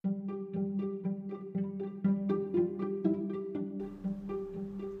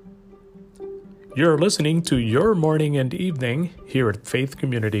You're listening to Your Morning and Evening here at Faith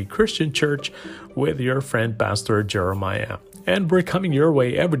Community Christian Church with your friend Pastor Jeremiah. And we're coming your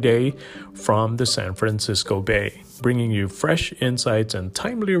way every day from the San Francisco Bay, bringing you fresh insights and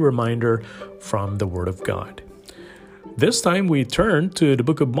timely reminder from the Word of God. This time we turn to the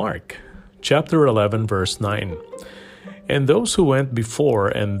book of Mark, chapter 11, verse 9. And those who went before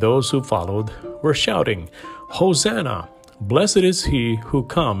and those who followed were shouting, "Hosanna! Blessed is he who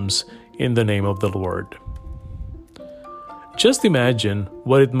comes in the name of the Lord." Just imagine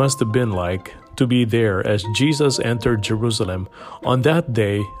what it must have been like to be there as Jesus entered Jerusalem on that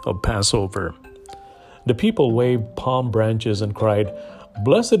day of Passover. The people waved palm branches and cried,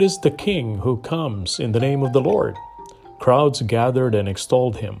 "Blessed is the King who comes in the name of the Lord." Crowds gathered and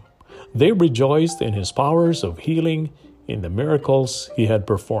extolled him. They rejoiced in his powers of healing, in the miracles he had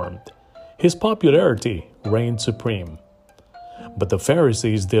performed. His popularity reigned supreme. But the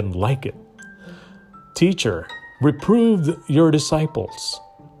Pharisees didn't like it. "Teacher, reprove your disciples,"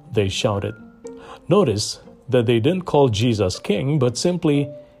 they shouted. Notice that they didn't call Jesus king, but simply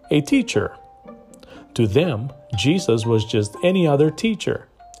a teacher. To them, Jesus was just any other teacher.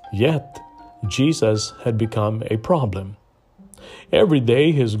 Yet, Jesus had become a problem. Every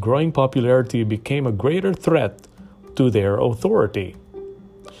day, his growing popularity became a greater threat to their authority.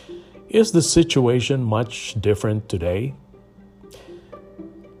 Is the situation much different today?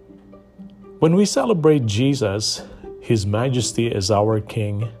 When we celebrate Jesus, His Majesty as our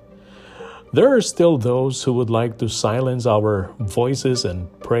King, there are still those who would like to silence our voices in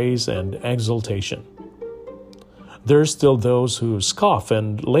praise and exaltation. There are still those who scoff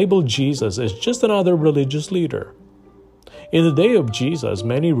and label Jesus as just another religious leader. In the day of Jesus,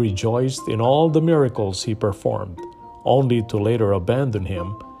 many rejoiced in all the miracles he performed, only to later abandon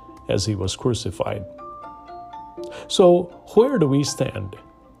him as he was crucified. So, where do we stand?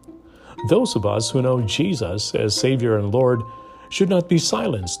 Those of us who know Jesus as Savior and Lord should not be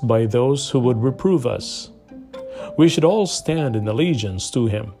silenced by those who would reprove us. We should all stand in allegiance to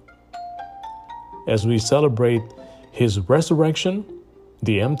him. As we celebrate his resurrection,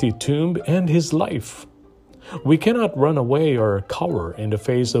 the empty tomb, and his life, we cannot run away or cower in the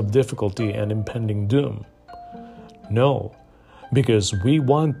face of difficulty and impending doom. No, because we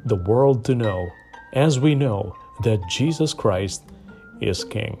want the world to know, as we know, that Jesus Christ is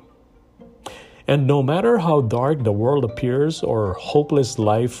King. And no matter how dark the world appears or hopeless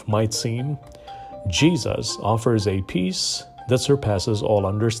life might seem, Jesus offers a peace that surpasses all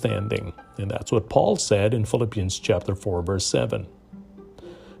understanding. And that's what Paul said in Philippians chapter 4, verse 7.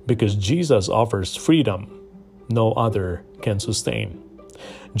 Because Jesus offers freedom no other can sustain.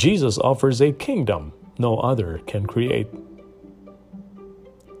 Jesus offers a kingdom no other can create.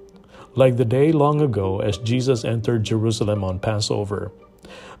 Like the day long ago as Jesus entered Jerusalem on Passover,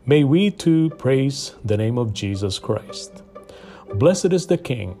 may we too praise the name of Jesus Christ. Blessed is the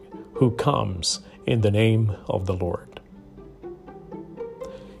King who comes in the name of the Lord.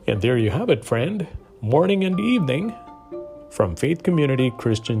 And there you have it, friend. Morning and evening from Faith Community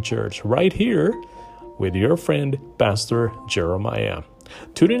Christian Church, right here with your friend, Pastor Jeremiah.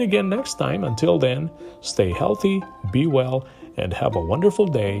 Tune in again next time. Until then, stay healthy, be well, and have a wonderful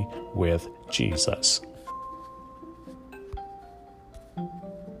day with Jesus.